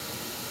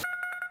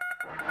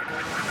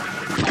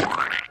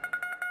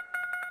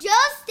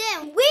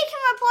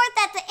report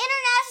that the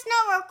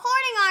international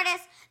recording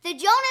artists, the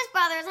Jonas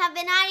Brothers, have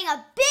been hiding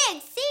a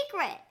big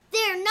secret.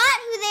 They're not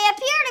who they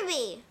appear to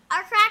be.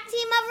 Our crack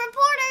team of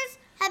reporters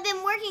have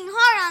been working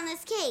hard on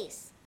this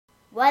case.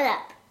 What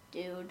up,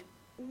 dude?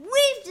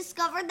 We've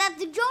discovered that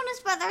the Jonas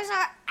Brothers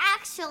are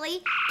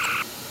actually...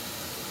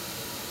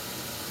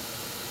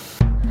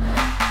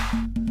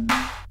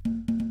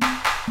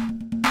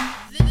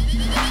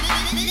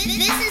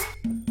 This is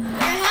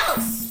your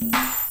house.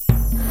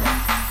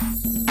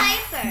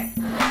 Piper.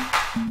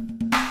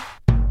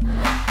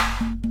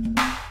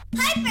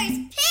 Piper's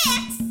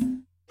Picks?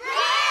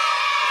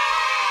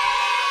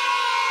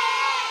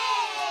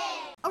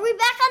 Are we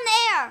back on the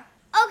air?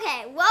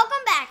 Okay,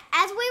 welcome back.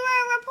 As we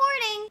were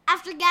reporting,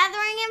 after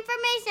gathering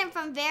information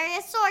from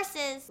various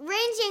sources,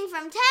 ranging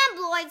from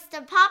tabloids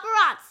to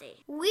paparazzi,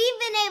 we've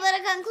been able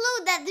to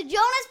conclude that the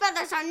Jonas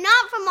Brothers are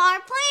not from our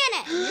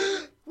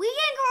planet. We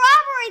can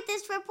corroborate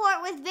this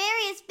report with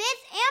various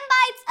bits and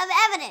bytes of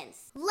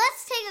evidence.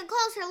 Let's take a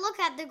closer look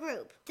at the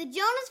group. The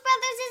Jonas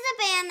Brothers is a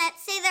band that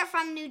say they're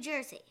from New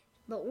Jersey,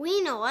 but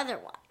we know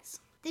otherwise.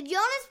 The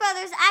Jonas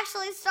Brothers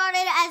actually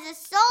started as a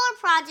solo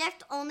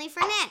project only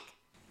for Nick.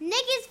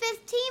 Nick is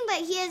 15,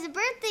 but he has a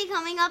birthday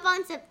coming up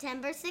on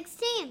September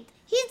 16th.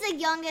 He's the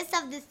youngest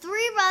of the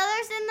three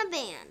brothers in the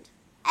band.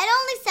 At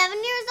only 7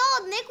 years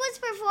old, Nick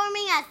was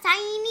performing as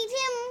Tiny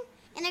Tim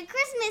in A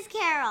Christmas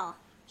Carol.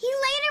 He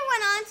later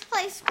went on to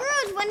play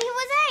Scrooge when he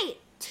was 8.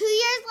 2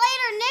 years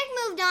later, Nick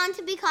moved on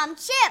to become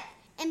Chip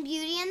in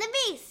Beauty and the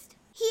Beast.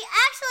 He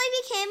actually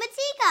became a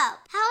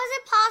teacup. How is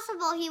it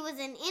possible he was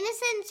an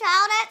innocent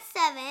child at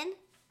 7,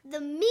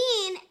 the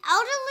mean,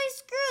 elderly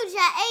Scrooge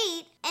at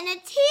 8, and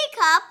a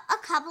teacup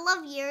a couple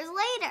of years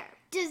later?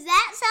 Does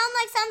that sound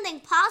like something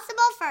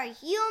possible for a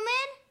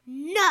human?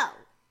 No.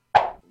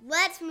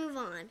 Let's move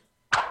on.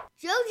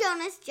 Joe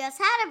Jonas just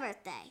had a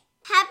birthday.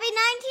 Happy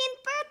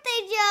 19th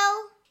birthday,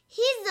 Joe.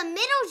 He's the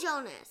middle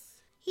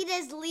Jonas. He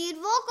does lead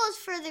vocals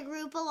for the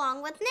group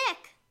along with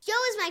Nick.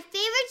 Joe is my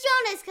favorite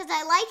Jonas because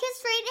I like his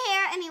straight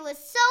hair and he was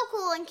so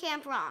cool in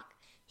Camp Rock.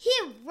 He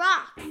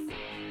rocks.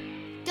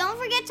 Don't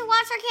forget to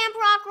watch our Camp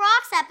Rock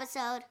Rocks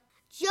episode.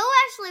 Joe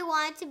actually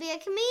wanted to be a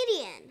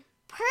comedian.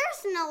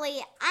 Personally,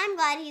 I'm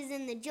glad he's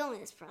in the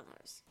Jonas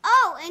Brothers.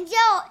 Oh, and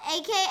Joe,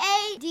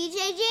 a.k.a.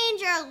 DJ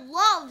Danger,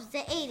 loves the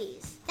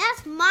 80s.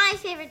 That's my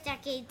favorite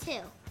decade,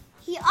 too.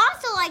 He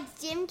also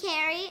likes Jim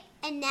Carrey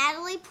and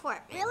Natalie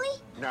Portman.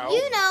 Really? No.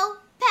 You know,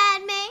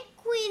 Padme,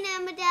 Queen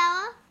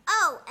Amidala.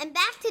 Oh, and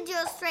back to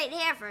Joe's straight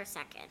hair for a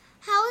second.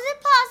 How is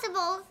it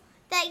possible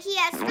that he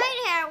has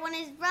straight hair when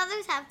his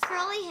brothers have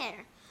curly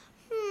hair?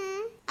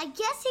 I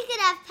guess he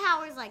could have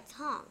powers like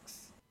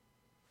Tonks.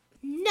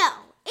 No,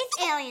 it's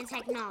alien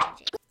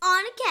technology.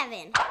 On to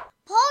Kevin.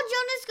 Paul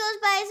Jonas goes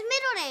by his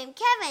middle name,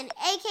 Kevin,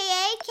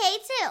 a.k.a.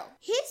 K2.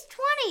 He's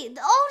 20,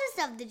 the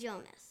oldest of the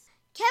Jonas.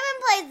 Kevin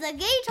plays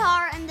the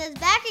guitar and does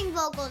backing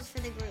vocals for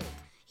the group.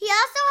 He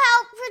also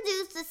helped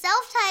produce the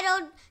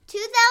self-titled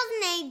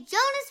 2008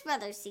 Jonas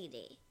Brothers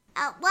CD.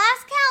 At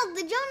last count,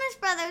 the Jonas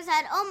Brothers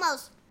had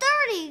almost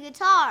 30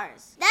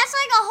 guitars. That's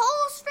like a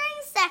whole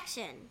string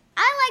section.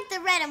 I like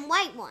the red and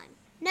white one.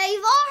 Now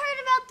you've all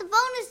heard about the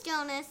bonus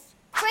Jonas.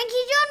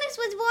 Frankie Jonas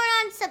was born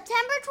on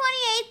September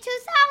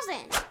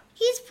 28, 2000.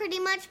 He's pretty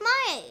much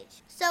my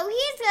age, so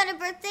he's got a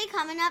birthday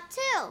coming up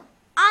too.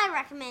 I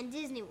recommend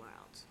Disney World.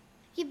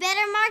 You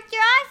better mark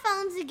your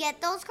iPhones to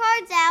get those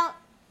cards out.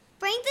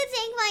 Frank the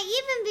Tank might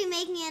even be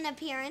making an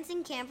appearance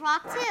in Camp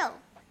Rock too.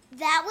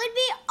 That would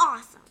be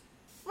awesome.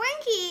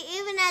 Frankie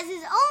even has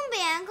his own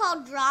band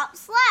called Drop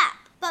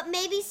Slap, but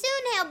maybe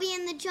soon he'll be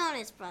in the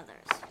Jonas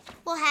Brothers.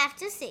 We'll have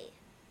to see.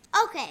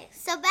 Okay,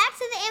 so back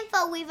to the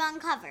info we've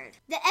uncovered.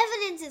 The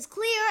evidence is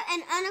clear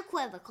and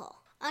unequivocal.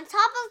 On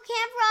top of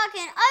Camp Rock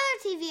and other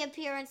TV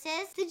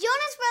appearances, the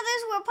Jonas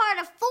Brothers were part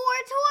of 4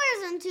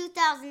 tours in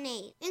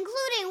 2008,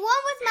 including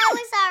one with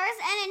Miley Cyrus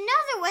and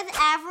another with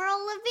Avril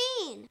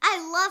Lavigne. I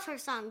love her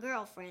song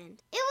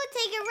Girlfriend. It would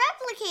take a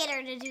replicator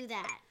to do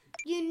that.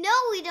 You know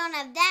we don't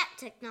have that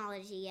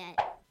technology yet.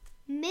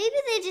 Maybe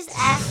they just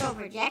astral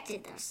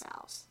projected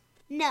themselves.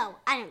 No,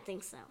 I don't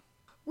think so.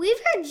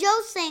 We've heard Joe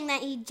saying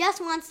that he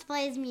just wants to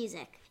play his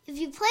music. If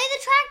you play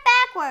the track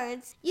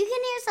backwards, you can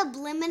hear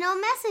subliminal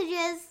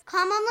messages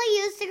commonly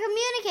used to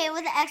communicate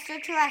with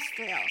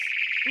extraterrestrials.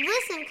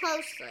 Listen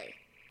closely.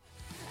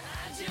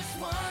 I just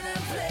wanna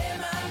play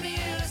my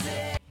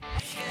music.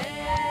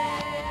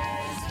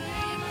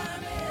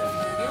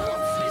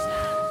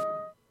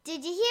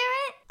 Did you hear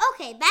it?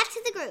 Okay, back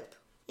to the group.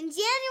 In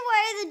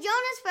January, the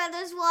Jonas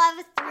Brothers will have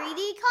a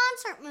 3D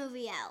concert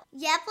movie out.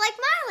 Yep, like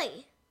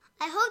Miley.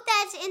 I hope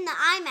that's in the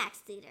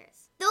IMAX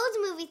theaters. Those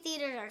movie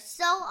theaters are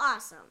so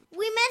awesome.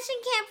 We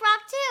mentioned Camp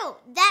Rock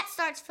too. That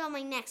starts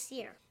filming next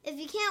year. If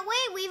you can't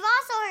wait, we've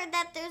also heard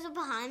that there's a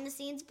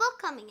behind-the-scenes book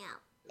coming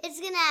out. It's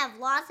going to have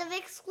lots of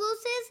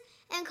exclusives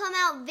and come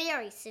out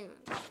very soon.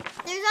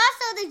 There's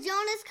also the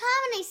Jonas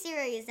comedy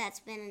series that's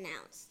been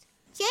announced.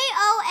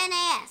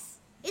 Jonas.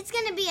 It's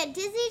going to be a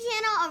Disney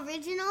Channel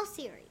original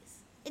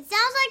series. It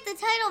sounds like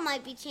the title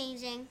might be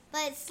changing,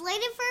 but it's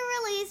slated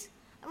for release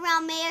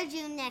around May or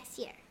June next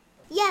year.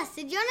 Yes,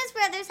 the Jonas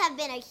Brothers have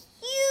been a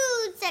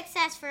huge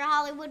success for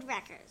Hollywood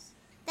Records.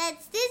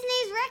 That's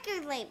Disney's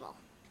record label.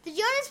 The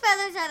Jonas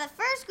Brothers are the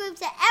first group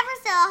to ever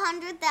sell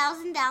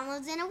 100,000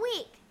 downloads in a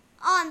week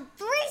on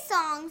 3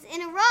 songs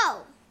in a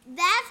row.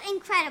 That's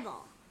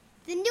incredible.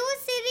 The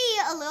newest CD,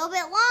 A Little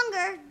Bit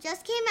Longer,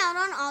 just came out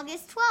on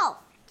August 12th,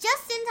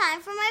 just in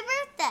time for my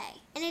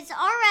birthday, and it's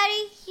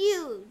already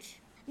huge.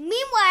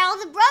 Meanwhile,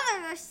 the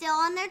brothers are still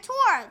on their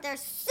tour. They're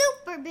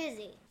super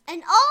busy.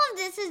 And all of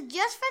this is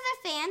just for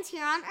the fans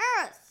here on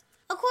Earth.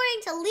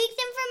 According to leaked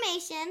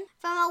information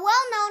from a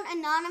well-known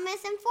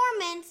anonymous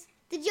informant,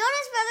 the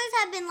Jonas Brothers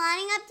have been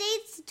lining up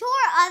dates to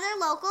tour other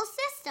local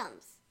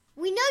systems.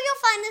 We know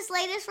you'll find this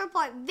latest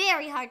report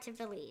very hard to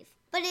believe,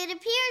 but it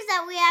appears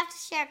that we have to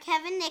share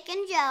Kevin, Nick,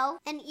 and Joe,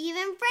 and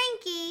even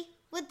Frankie,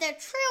 with their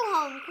true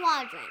home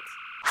quadrant.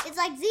 It's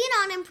like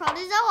Xenon and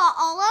Protozoa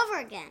all over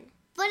again.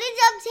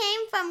 Footage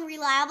obtained from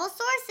reliable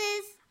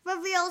sources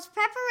reveals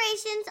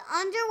preparations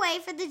underway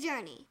for the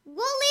journey. We'll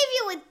leave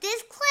you with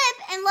this clip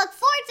and look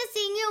forward to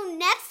seeing you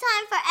next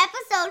time for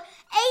episode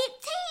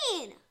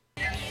 18.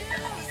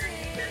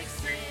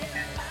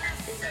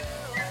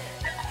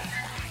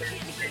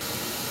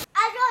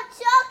 I got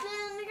chocolate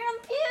in the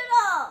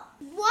computer.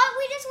 What?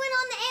 We just went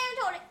on the air and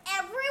told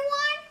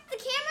everyone? The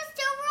camera's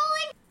still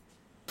rolling?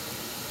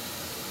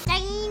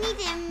 Tiny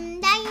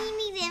dim,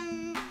 tiny dim.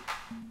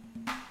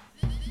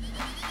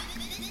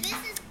 This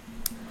is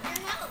your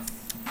house.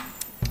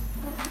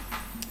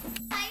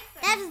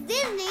 That's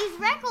Disney's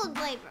record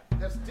label.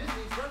 That's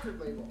Disney's record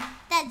label.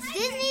 That's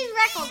Disney's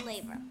record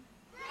label.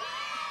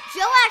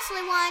 Joe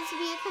actually wanted to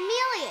be a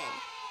chameleon.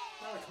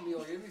 Not a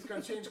chameleon. He's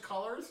going to change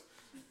colors.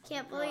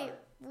 Can't believe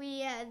we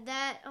had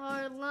that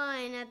hard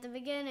line at the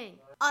beginning.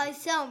 I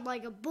sound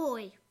like a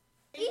boy.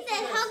 He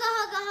said hugga,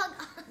 hugga,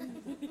 hugga.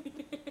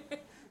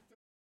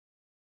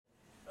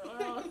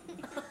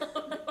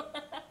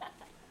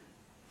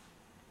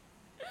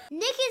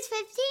 Nick is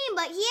 15,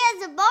 but he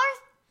has a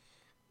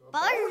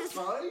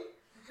Birthday?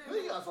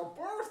 He has a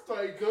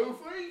birthday,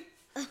 Goofy.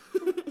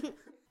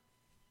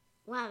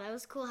 Wow, that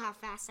was cool how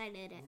fast I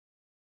did it.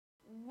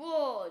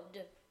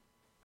 Wood.